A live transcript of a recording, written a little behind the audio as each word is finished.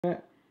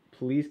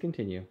Please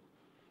continue.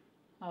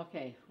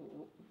 Okay,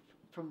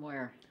 from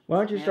where? Why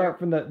don't you start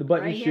from the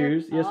button Right here?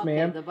 shoes? Yes, Okay,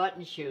 ma'am. the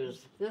button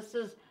shoes. This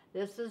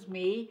is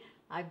me.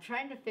 I'm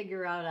trying to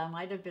figure out. I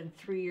might have been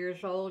 3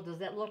 years old. Does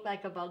that look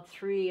like about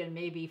 3 and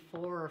maybe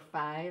 4 or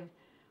 5,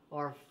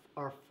 or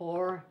or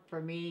 4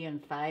 for me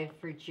and 5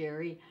 for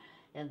Jerry?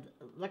 And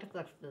look at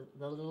the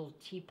little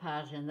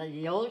teapot and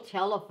the old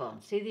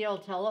telephone. See the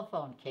old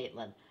telephone,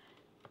 Caitlin?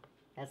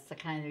 That's the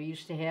kind they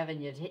used to have,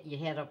 and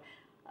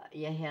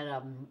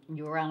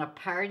you were on a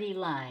party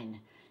line,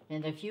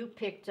 and if you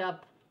picked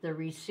up the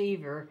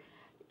receiver,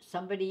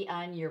 somebody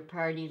on your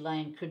party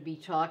line could be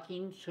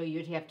talking, so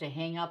you'd have to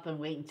hang up and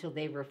wait until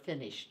they were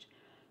finished.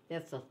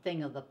 That's a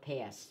thing of the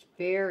past,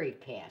 very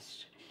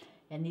past.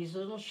 And these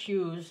little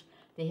shoes,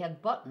 they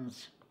had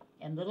buttons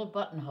and little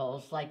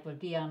buttonholes like would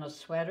be on a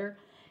sweater,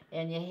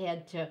 and you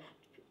had to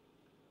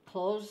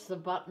close the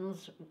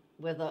buttons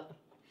with a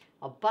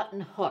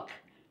button hook.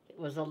 It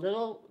was a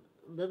little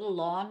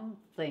long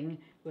thing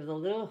with a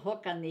little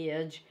hook on the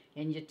edge,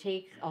 and you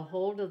take a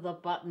hold of the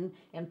button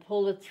and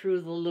pull it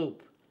through the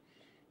loop.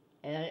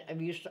 And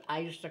I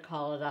used to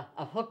call it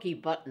a hooky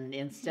button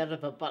instead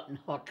of a button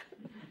hook.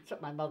 That's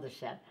what my mother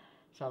said.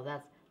 So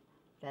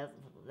that's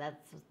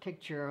a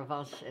picture of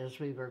us as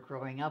we were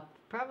growing up.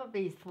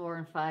 Probably 4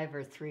 and 5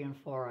 or 3 and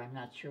 4. I'm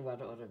not sure what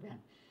it would have been.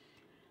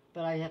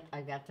 But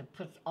I got to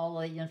put all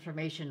the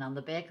information on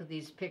the back of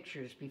these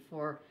pictures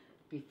before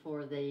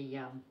they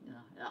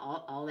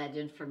all that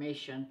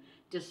information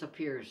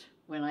disappears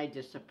when I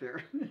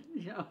disappear.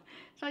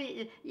 So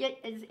yeah,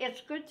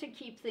 it's good to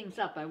keep things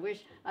up. I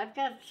wish I've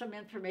got some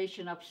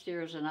information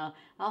upstairs, and I'll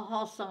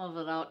haul some of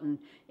it out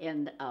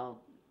and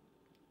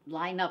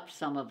line up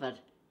some of it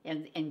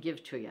and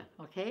give to you.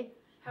 Okay?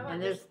 How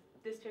about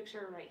this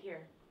picture right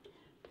here?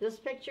 This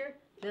picture.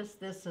 This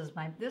is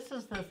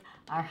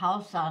our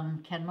house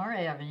on Kenmore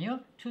Avenue,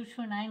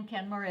 229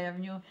 Kenmore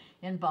Avenue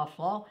in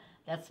Buffalo.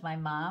 That's my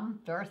mom,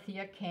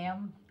 Dorothea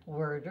Cam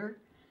Werder.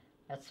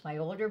 That's my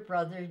older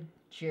brother,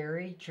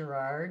 Jerry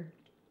Gerard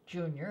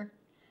Jr.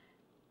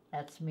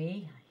 That's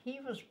me.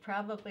 He was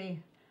probably,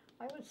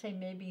 I would say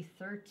maybe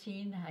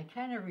 13. I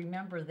kind of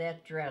remember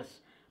that dress.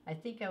 I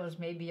think I was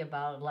maybe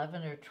about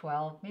 11 or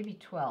 12, maybe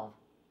 12.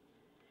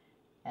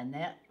 And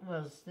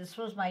this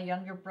was my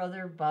younger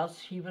brother, Bus.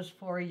 He was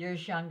 4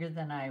 years younger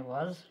than I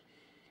was.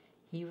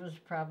 He was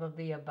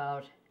probably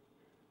about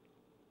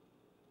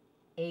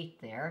 8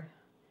 there.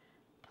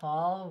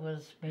 Paul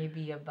was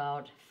maybe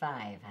about 5.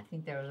 I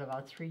think there was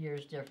about 3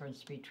 years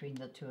difference between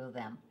the two of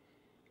them.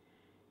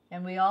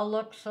 And we all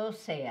looked so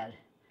sad.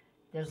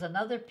 There's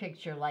another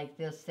picture like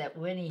this that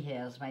Winnie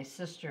has, my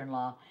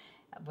sister-in-law,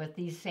 with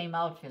these same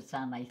outfits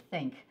on, I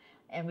think.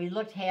 And we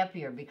looked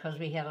happier because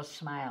we had a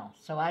smile.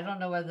 So I don't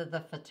know whether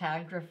the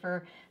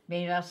photographer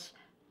made us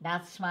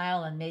not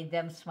smile and made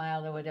them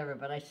smile or whatever,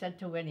 but I said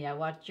to Winnie, I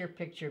watched your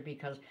picture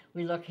because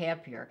we look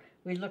happier.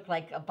 We look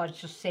like a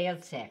bunch of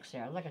sad sacks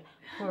there. Look at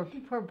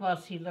poor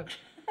Bus. He looks,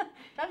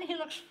 he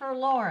looks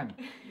forlorn.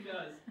 He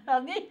does.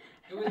 Doesn't he?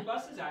 It was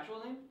Bus's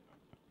actual name?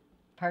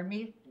 Pardon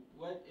me?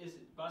 What is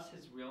Bus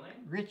his real name?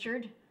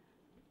 Richard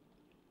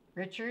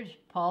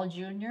Paul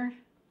Jr.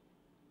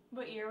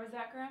 What year was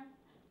that, Graham?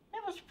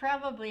 That was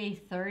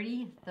probably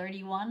 30,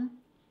 31.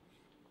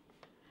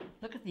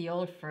 Look at the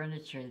old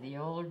furniture, the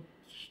old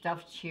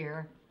stuffed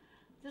chair.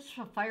 This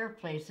was a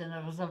fireplace, and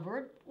it was a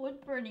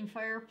wood-burning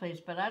fireplace,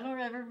 but I don't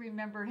ever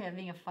remember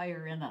having a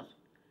fire in it.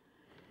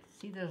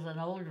 See, there's an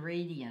old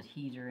radiant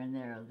heater in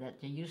there that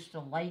you used to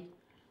light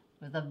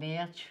with a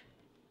match,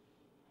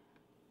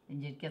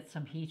 and you'd get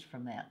some heat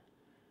from that.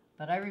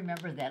 But I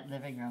remember that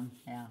living room.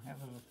 Yeah, it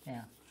was,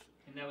 yeah.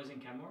 And that was in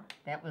Kenmore?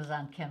 That was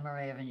on Kenmore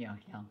Avenue,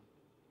 yeah.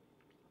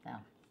 Yeah.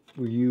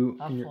 Were you?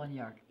 Buffalo, New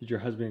York. Did your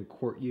husband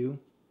court you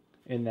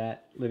in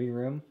that living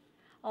room?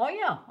 Oh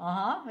yeah,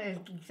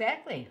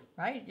 exactly,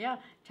 right, yeah.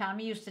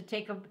 Tommy used to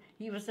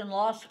he was in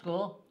law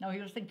school, no, he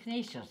was in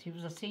Canisius, he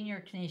was a senior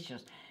at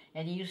Canisius,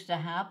 and he used to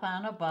hop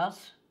on a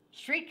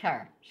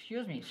streetcar,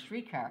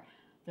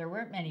 there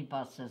weren't many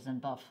buses in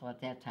Buffalo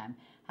at that time,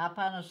 hop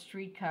on a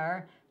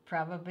streetcar,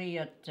 probably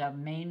at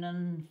Main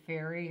and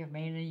Ferry, or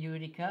Main and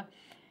Utica,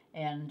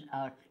 and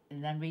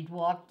then we'd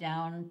walk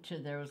down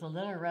there was a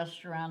little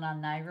restaurant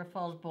on Niagara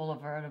Falls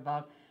Boulevard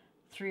about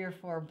 3 or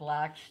 4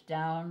 blocks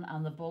down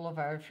on the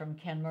boulevard from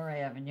Kenmore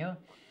Avenue,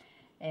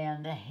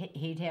 and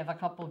he'd have a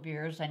couple of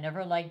beers. I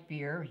never liked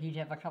beer. He'd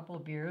have a couple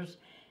of beers,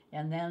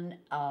 and then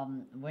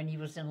when he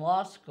was in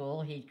law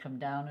school, he'd come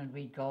down and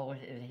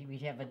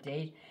we'd have a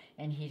date,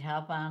 and he'd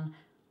hop on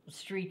a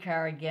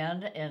streetcar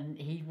again, and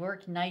he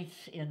worked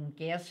nights in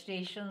gas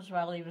stations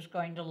while he was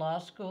going to law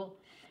school,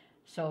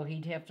 so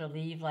he'd have to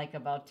leave like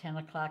about 10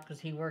 o'clock because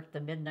he worked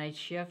the midnight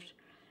shift,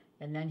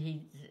 and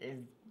then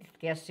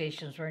gas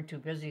stations weren't too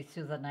busy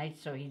through the night,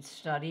 so he'd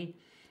study.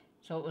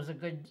 So it was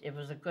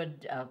a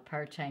good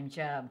part-time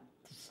job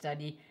to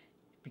study,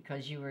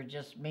 because you were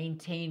just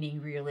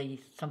maintaining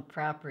really some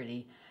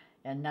property,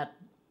 and not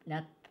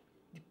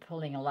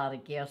pulling a lot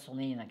of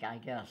gasoline, I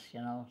guess,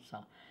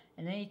 So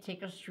and then he'd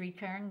take a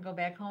streetcar and go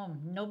back home.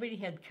 Nobody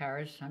had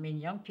cars. I mean,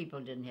 young people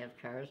didn't have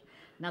cars,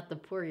 not the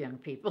poor young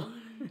people.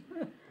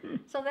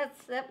 So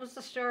that was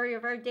the story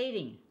of our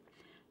dating.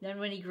 Then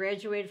when he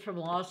graduated from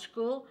law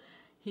school,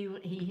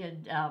 he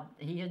had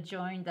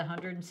joined the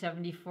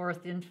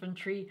 174th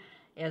Infantry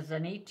as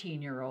an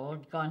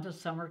 18-year-old, gone to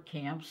summer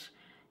camps,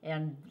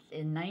 and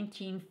in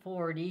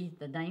 1940,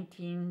 the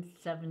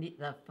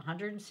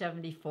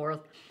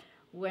 174th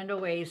went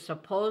away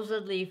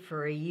supposedly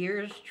for a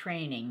year's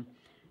training.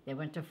 They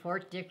went to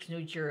Fort Dix,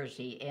 New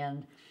Jersey,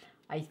 and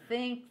I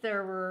think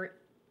there were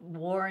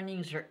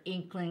warnings or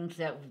inklings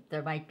that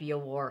there might be a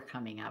war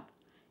coming up.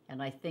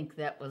 And I think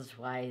that was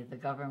why the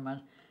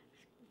government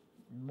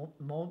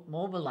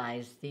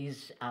mobilized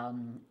these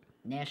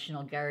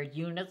National Guard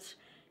units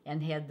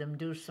and had them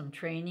do some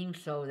training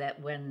so that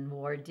when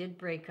war did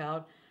break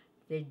out,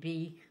 they'd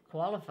be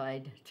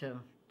qualified to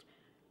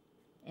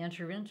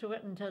enter into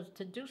it and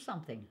to do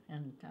something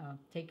and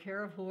take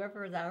care of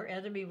whoever our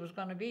enemy was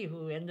going to be,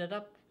 who ended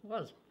up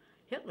was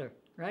Hitler,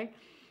 right?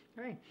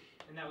 Right.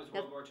 And that was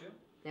World War II?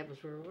 That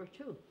was World War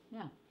II,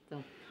 yeah.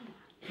 So.